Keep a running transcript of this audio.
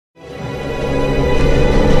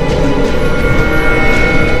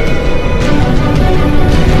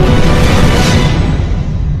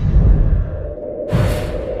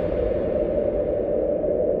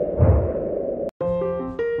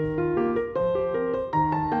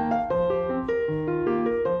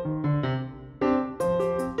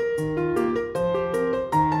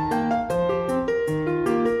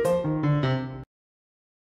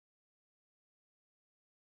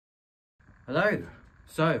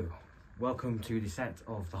So, welcome to the set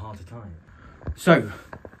of The Heart of Time. So,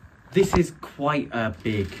 this is quite a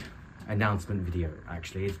big announcement video,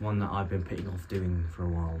 actually. It's one that I've been putting off doing for a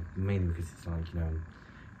while, mainly because it's like, you know,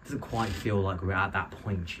 it doesn't quite feel like we're at that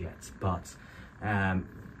point yet, but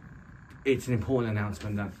it's an important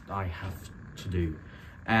announcement that I have to do.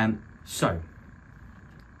 So,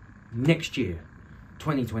 next year,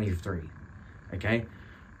 2023, okay,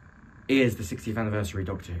 is the 60th anniversary of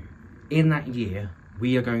Doctor Who. In that year,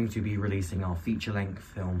 we are going to be releasing our feature-length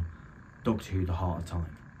film, Doctor Who: The Heart of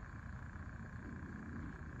Time.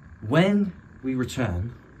 When we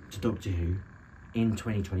return to Doctor Who in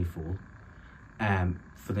 2024,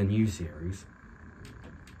 for the new series,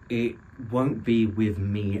 it won't be with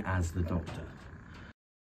me as the Doctor.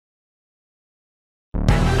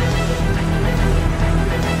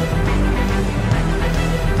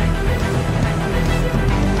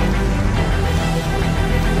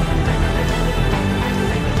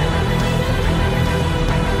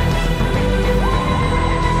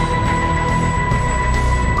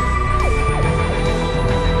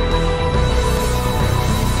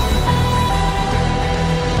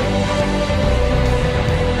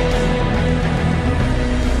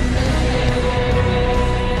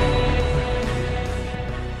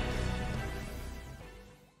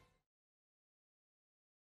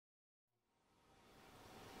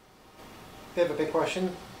 Bit of a big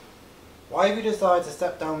question. Why have you decided to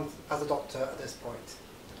step down as a Doctor at this point?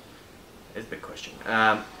 It's a big question.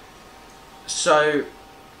 So,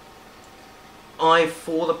 I've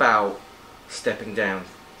thought about stepping down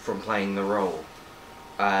from playing the role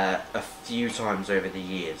a few times over the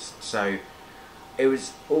years. So, it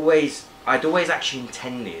was always, I'd always actually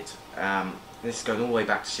intended, this is going all the way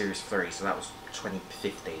back to Series 3, so that was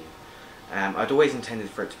 2015. I'd always intended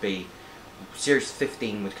for it to be, Series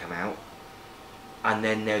 15 would come out, and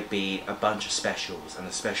then there'd be a bunch of specials, and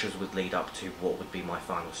the specials would lead up to what would be my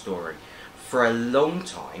final story. For a long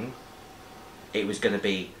time, it was going to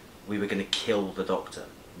be, we were going to kill the Doctor.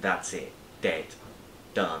 That's it. Dead.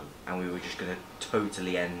 Done. And we were just going to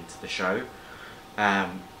totally end the show.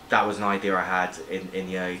 That was an idea I had in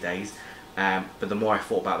the early days. But the more I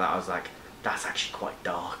thought about that, I was like, that's actually quite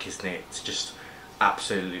dark, isn't it? To just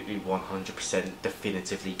absolutely 100%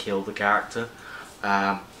 definitively kill the character.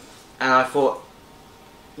 And I thought,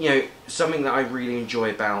 you know, something that I really enjoy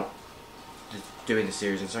about doing the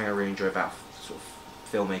series, and something I really enjoy about sort of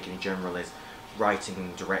filmmaking in general, is writing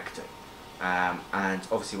and directing. And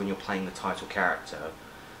obviously when you're playing the title character,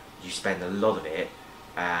 you spend a lot of it,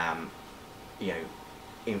 you know,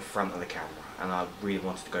 in front of the camera. And I really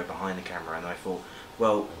wanted to go behind the camera, and I thought,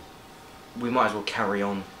 well, we might as well carry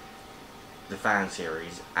on the fan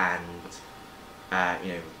series and,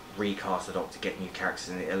 you know, recast the Doctor, get new characters,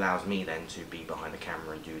 and it allows me then to be behind the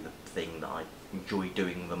camera and do the thing that I enjoy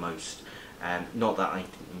doing the most. Not that I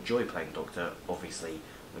enjoy playing the Doctor, obviously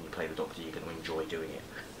when you play the Doctor you're going to enjoy doing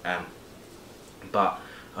it. But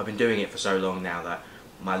I've been doing it for so long now that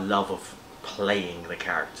my love of playing the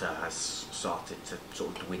character has started to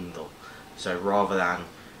sort of dwindle. So rather than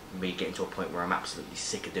me getting to a point where I'm absolutely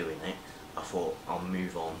sick of doing it, I thought I'll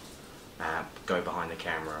move on, go behind the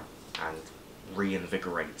camera and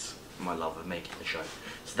reinvigorate my love of making the show.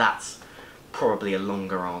 So that's probably a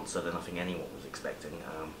longer answer than I think anyone was expecting,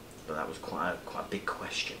 but that was quite a big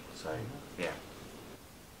question. So yeah.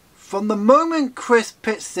 From the moment Chris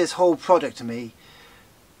pitched this whole project to me,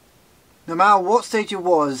 no matter what stage it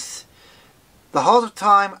was, The Heart of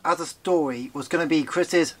Time as a story was going to be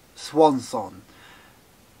Chris's swan song.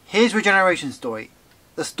 His regeneration story.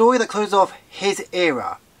 The story that closed off his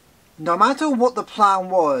era. No matter what the plan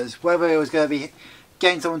was, whether it was going to be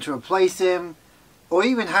getting someone to replace him, or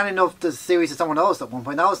even handing off the series to someone else at one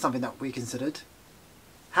point, that was something that we considered.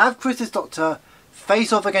 Have Chris's Doctor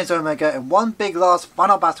face off against Omega in one big last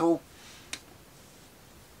final battle,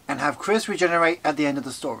 and have Chris regenerate at the end of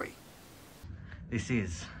the story. This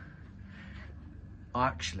is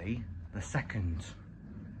actually the second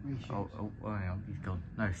reshoot. Oh, he's gone.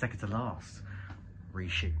 No, second to last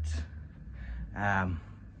reshoot.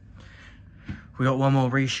 We got one more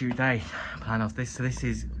reshoot day planned off this, so this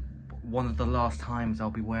is one of the last times I'll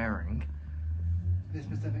be wearing This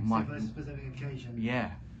specific, specific occasion. Yeah,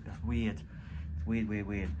 that's weird. It's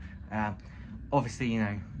weird. Obviously, you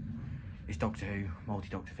know, it's Doctor Who,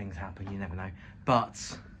 multi-Doctor things happen, you never know.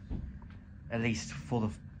 But at least for the,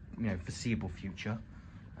 you know, foreseeable future,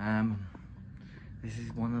 this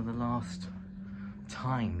is one of the last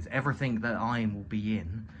times. Everything that I will be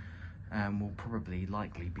in will probably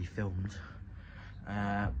likely be filmed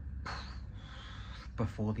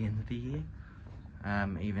before the end of the year.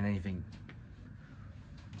 Even anything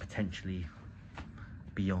potentially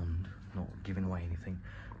beyond, not giving away anything.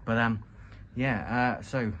 But yeah,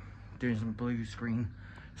 so doing some blue screen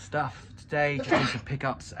stuff today, just doing some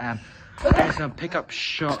pickups, doing some pickup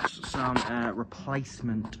shots, some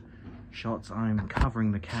replacement shots. I'm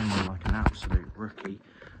covering the camera like an absolute rookie.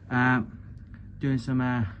 Doing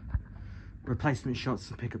some replacement shots,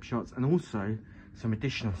 some pickup shots, and also some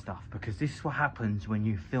additional stuff, because this is what happens when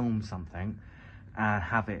you film something and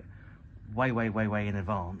have it way in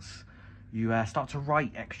advance. You start to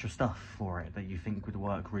write extra stuff for it that you think would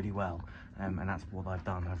work really well, and that's what I've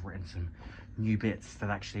done. I've written some new bits that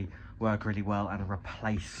actually work really well and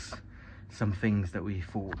replace some things that we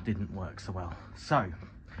thought didn't work so well. So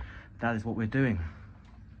that is what we're doing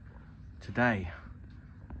today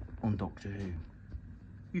on Doctor Who.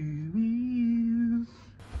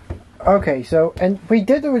 Okay, so, and we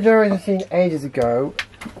did the regeneration scene ages ago,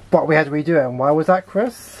 but we had to redo it, and why was that,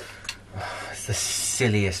 Chris? It's the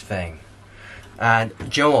silliest thing. And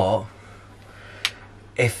do you know what?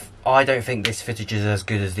 If I don't think this footage is as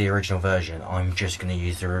good as the original version, I'm just going to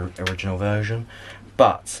use the original version.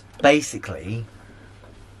 But basically,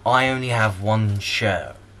 I only have one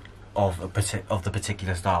shirt of the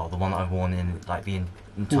particular style, the one that I've worn in like the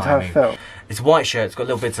entire movie. It's a white shirt. It's got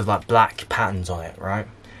little bits of like black patterns on it, right?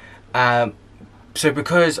 So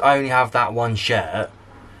because I only have that one shirt,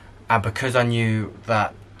 and because I knew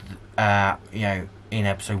that you know, in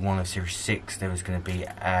episode 1 of series 6 there was going to be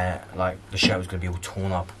like the shirt was going to be all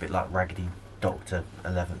torn up a bit like raggedy Doctor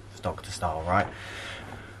 11th Doctor style, right?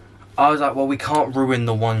 I was like, well, we can't ruin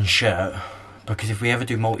the one shirt, because if we ever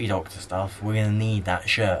do multi-Doctor stuff, we're going to need that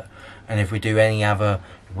shirt, and if we do any other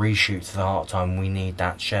reshoots of the Heart Time, we need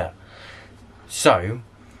that shirt. So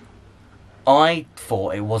I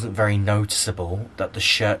thought it wasn't very noticeable that the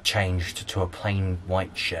shirt changed to a plain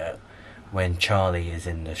white shirt when Charlie is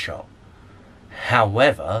in the shop.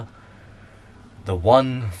 However, the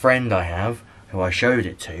one friend I have who I showed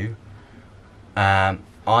it to,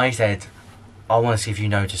 I said, I want to see if you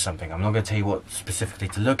notice something. I'm not going to tell you what specifically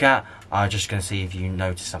to look at. I'm just going to see if you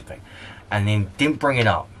notice something. And then didn't bring it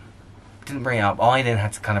up. I then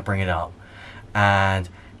had to kind of bring it up. And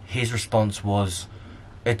his response was,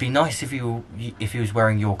 it'd be nice if he was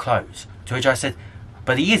wearing your clothes. To which I said,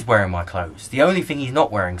 but he is wearing my clothes. The only thing he's not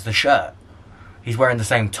wearing is the shirt. He's wearing the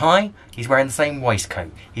same tie. He's wearing the same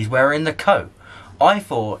waistcoat. He's wearing the coat. I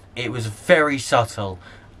thought it was very subtle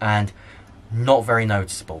and not very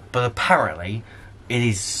noticeable. But apparently, it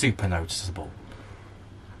is super noticeable.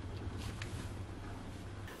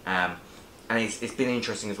 And it's been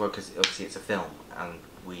interesting as well, because obviously it's a film and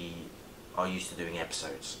we are used to doing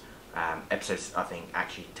episodes. Episodes, I think,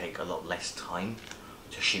 actually take a lot less time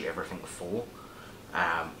to shoot everything for.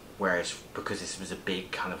 Whereas, because this was a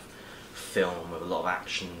big kind of film with a lot of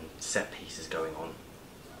action set pieces going on,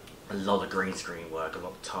 a lot of green screen work, a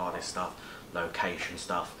lot of TARDIS stuff, location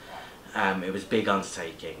stuff, it was a big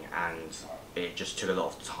undertaking, and it just took a lot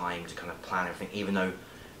of time to kind of plan everything, even though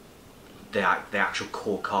the actual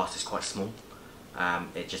core cast is quite small.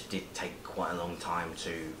 It just did take quite a long time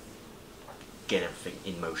to get everything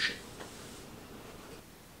in motion.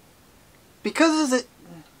 Because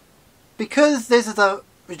this is a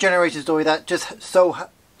regeneration story that just so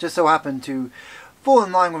happened to fall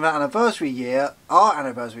in line with our anniversary year,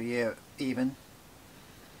 even.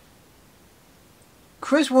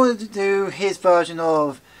 Chris wanted to do his version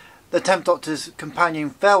of the 10th Doctor's companion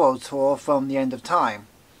farewell tour from the End of Time,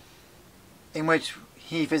 in which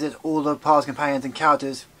he visits all the past companions and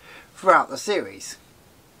characters throughout the series.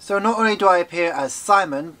 So not only do I appear as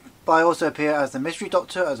Simon, but I also appear as the Mystery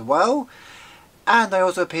Doctor as well, and I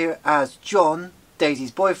also appear as John, Daisy's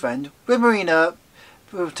boyfriend, with Marina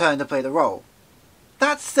returning to play the role.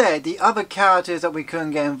 That said, the other characters that we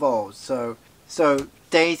couldn't get involved, so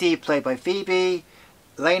Daisy, played by Phoebe,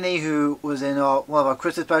 Lainey, who was in one of our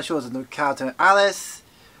Christmas specials, and the character Alice,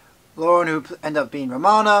 Lauren, who ended up being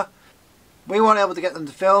Romana, we weren't able to get them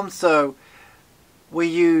to film, so we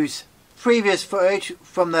used previous footage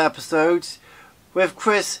from the episodes with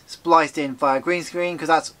Chris spliced in via green screen, because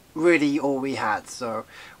that's really all we had. So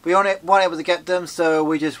we weren't able to get them, so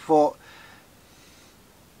we just thought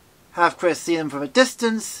have Chris see them from a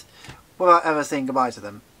distance without ever saying goodbye to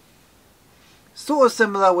them. Sort of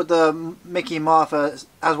similar with the Mickey and Martha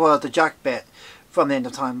as well as the Jack bit from the End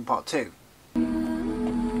of Time Part 2.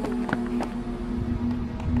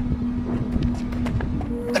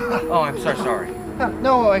 Oh, I'm so sorry.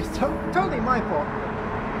 No, it's totally my fault.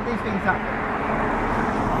 These things happen.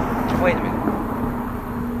 Wait a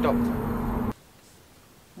minute. Doctor.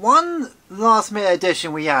 One last minute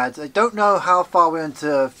addition we had. I don't know how far we went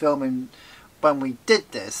into filming when we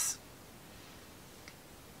did this.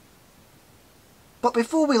 But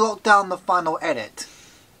before we locked down the final edit,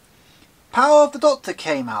 Power of the Doctor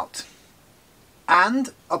came out.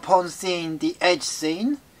 And upon seeing the Edge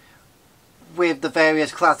scene, with the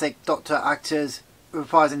various classic Doctor actors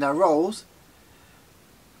reprising their roles,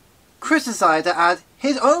 Chris decided to add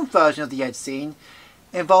his own version of the Edge scene,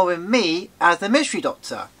 involving me as the Mystery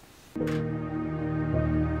Doctor.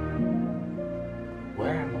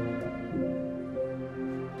 Where am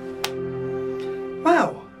I?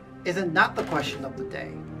 Well, isn't that the question of the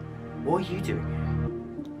day? What are you doing here?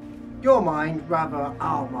 Your mind, rather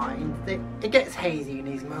our mind, it gets hazy in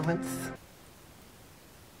these moments.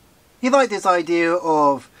 He liked this idea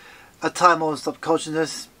of a time of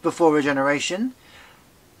subconsciousness before regeneration,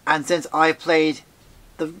 and since I played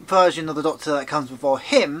the version of the Doctor that comes before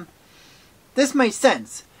him, this made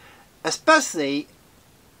sense, especially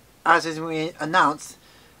as we announced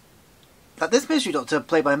that this Mystery Doctor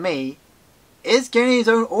played by me is getting his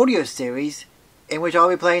own audio series in which I'll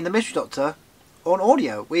be playing the Mystery Doctor on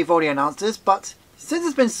audio. We've already announced this, but since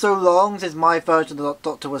it's been so long since my version of the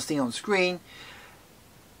Doctor was seen on screen,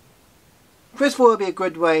 Chris thought it would be a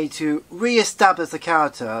good way to re-establish the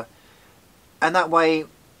character, and that way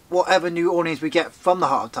whatever new audience we get from the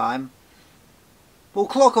Heart of Time will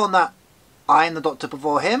clock on that I am the Doctor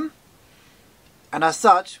before him, and as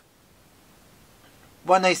such,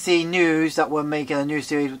 when they see news that we're making a new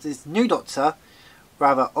series with this new Doctor,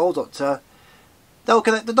 rather old Doctor, they'll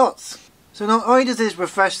connect the dots. So not only does this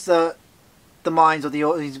refresh the minds of the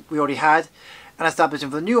audience we already had and establish them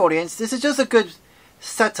for the new audience, this is just a good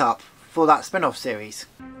setup for that spin-off series.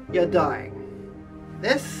 You're dying.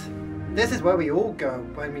 This is where we all go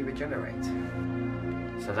when we regenerate.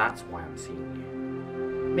 So that's why I'm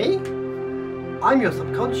seeing Me? I'm your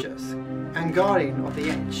subconscious and guardian of the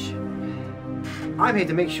Edge. I'm here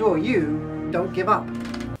to make sure you don't give up.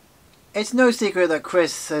 It's no secret that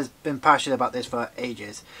Chris has been passionate about this for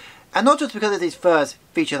ages, and not just because it's his first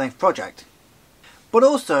feature-length project, but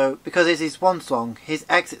also because it's his swan song, his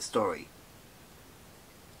exit story.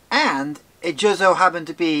 And it just so happened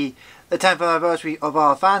to be the 10th anniversary of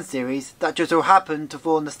our fan series that just so happened to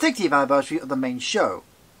fall on the 60th anniversary of the main show.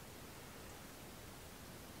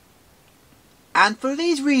 And for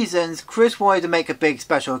these reasons, Chris wanted to make a big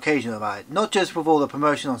special occasion about it, not just with all the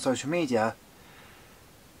promotion on social media,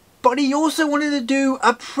 but he also wanted to do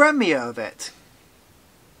a premiere of it.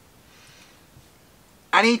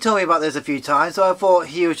 And he told me about this a few times, so I thought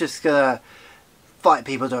he was just gonna invite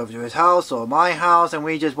people over to his house or my house and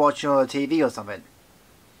we just watch it on the TV or something.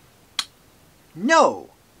 No!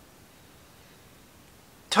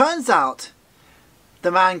 Turns out,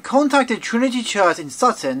 the man contacted Trinity Church in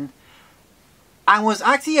Sutton and was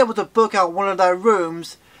actually able to book out one of their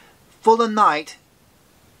rooms for the night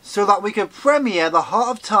so that we could premiere The Heart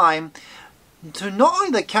of Time to not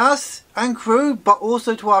only the cast and crew but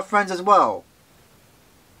also to our friends as well.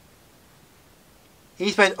 He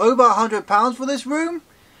spent over £100 for this room,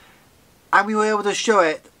 and we were able to show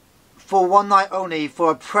it for one night only for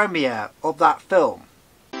a premiere of that film.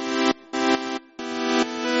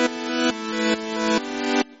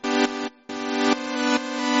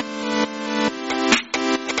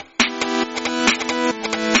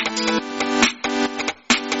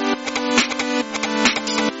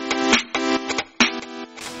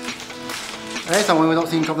 Hey, someone we've not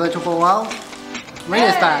seen Confidential for a while.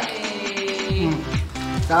 Marina's back.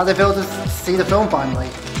 So how do they feel to see the film finally?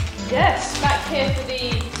 Yes, back here for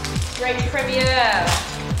the great premiere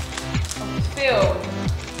of the film.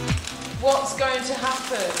 What's going to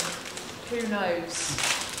happen? Who knows?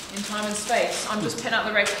 In time and space. I'm just putting out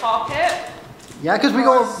the red carpet. Yeah, because we for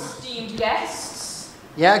our got... esteemed guests.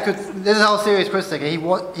 Yeah, because this is how serious Chris took it.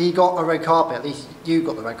 He got a red carpet. At least you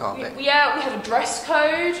got the red carpet. We had a dress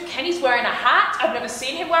code. Kenny's wearing a hat. I've never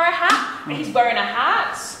seen him wear a hat, but he's wearing a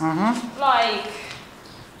hat. Like,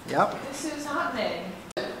 yep. this is happening.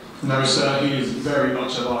 No, sir, he is very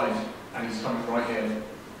much alive, and he's coming right here.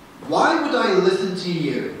 Why would I listen to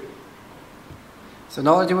you? So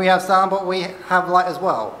not only do we have sound, but we have light as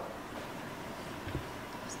well.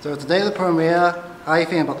 So today the premiere. How are you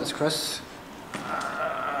feeling about this, Chris?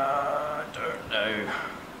 I don't know.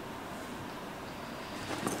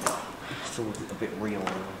 It's all a bit real.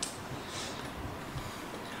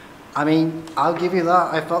 I mean, I'll give you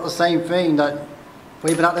that. I felt the same thing, that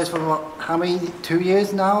we've been at this for what, how many, 2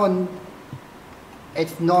 years now, and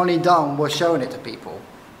it's not only done, we're showing it to people.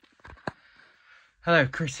 Hello,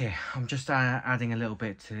 Chris here. I'm just adding a little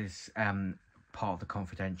bit to this part of the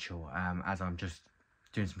Confidential, as I'm just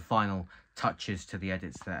doing some final touches to the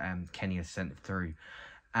edits that Kenny has sent through.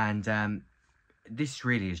 And this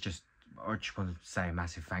really is just just want to say a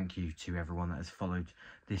massive thank you to everyone that has followed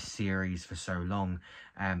this series for so long.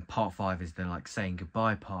 Part 5 is the like saying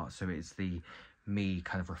goodbye part, so it's the me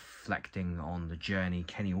kind of reflecting on the journey,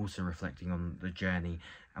 Kenny also reflecting on the journey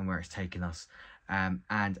and where it's taken us. And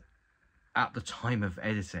at the time of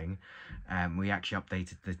editing, we actually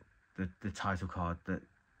updated the title card that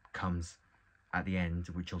comes at the end,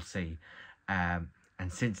 which you'll see. And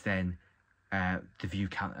since then, the view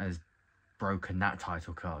count has broken that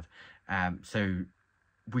title card. So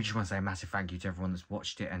we just want to say a massive thank you to everyone that's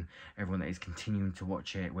watched it and everyone that is continuing to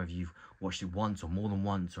watch it, whether you've watched it once or more than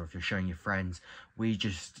once, or if you're showing your friends. We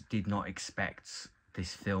just did not expect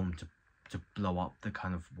this film to blow up the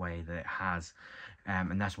kind of way that it has,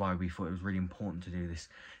 and that's why we thought it was really important to do this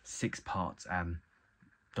 6-part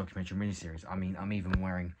documentary miniseries. I mean, I'm even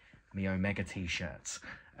wearing my Omega t-shirts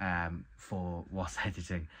for whilst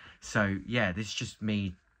editing. So yeah, this is just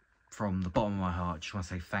me from the bottom of my heart. Just want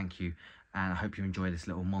to say thank you, and I hope you enjoy this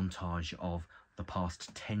little montage of the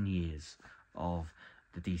past 10 years of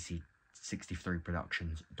the DC63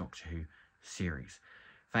 Productions Doctor Who series.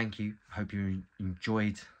 Thank you. Hope you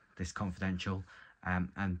enjoyed this confidential,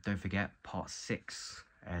 and don't forget, part 6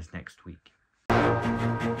 airs next week.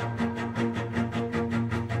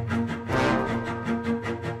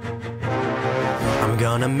 I'm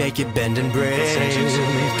gonna make it bend and break.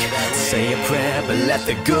 Say a prayer, but let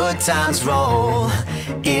the good times roll.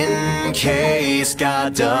 In case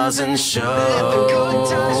God doesn't show.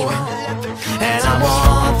 And I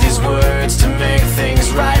want